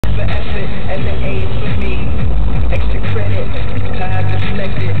the effort and the aim for me. Extra credit, time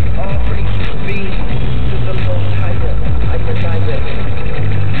deflected, all praises be to the most higher,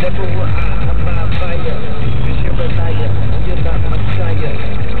 never will I abide by ya, cause you're a liar, you're not Messiah.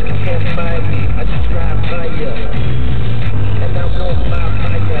 Can't buy me, I just drive by ya, and I won't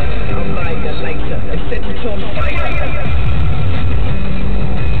buy ya, I'll buy ya later, and set it on fire.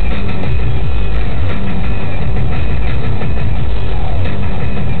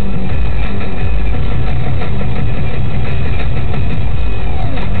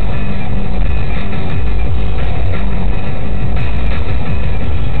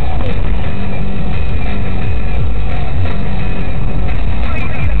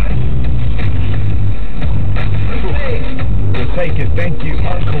 Take it, thank you,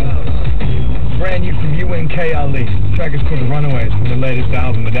 Uncle. Brand new from UNKLE. The track is called The Runaways from the latest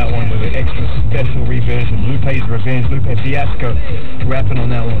album, but that one was an extra special reversion. Lupe's Revenge, Lupe Fiasco, rapping on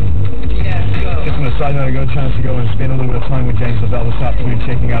that one. Just on a side note, I got a chance to go and spend a little bit of time with James Lavelle this afternoon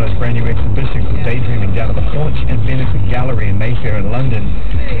checking out his brand new exhibition called Daydreaming down at the Haunch and Venison Gallery in Mayfair in London.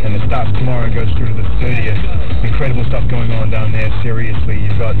 And it starts tomorrow and goes through to the 30th. Incredible stuff going on down there, seriously.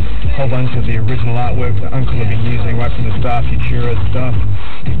 You've got a whole bunch of the original artwork that Uncle have been using right from the start, Futura stuff.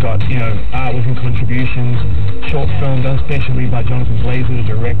 You've got, you know, artwork and contributions, short film done specially by Jonathan Glazer, the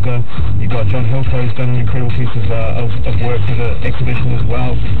director. You've got John Hilco's done an incredible piece of work for the exhibition as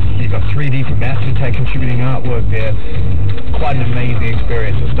well. You've got 3D from Mastertech contributing artwork there. Quite an amazing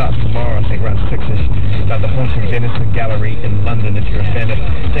experience. It starts tomorrow, I think, around 6ish, at the Haunch and Venison Gallery in London. If you're a fan of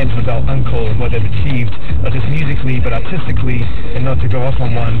James Lavelle Uncle and what they've achieved, not just musically, but artistically, and not to go off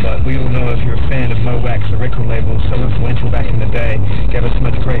on one, but we all know if you're a fan of Mowax, the record label, so influential back in the day, gave us so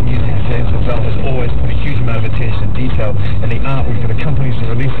much great music. James Lavelle has always put a huge amount of attention and detail in the artwork that accompanies the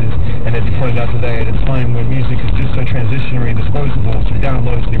releases, and as you pointed out today, at a time when music is just so transitionary and disposable through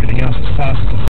downloads and everything else, it's far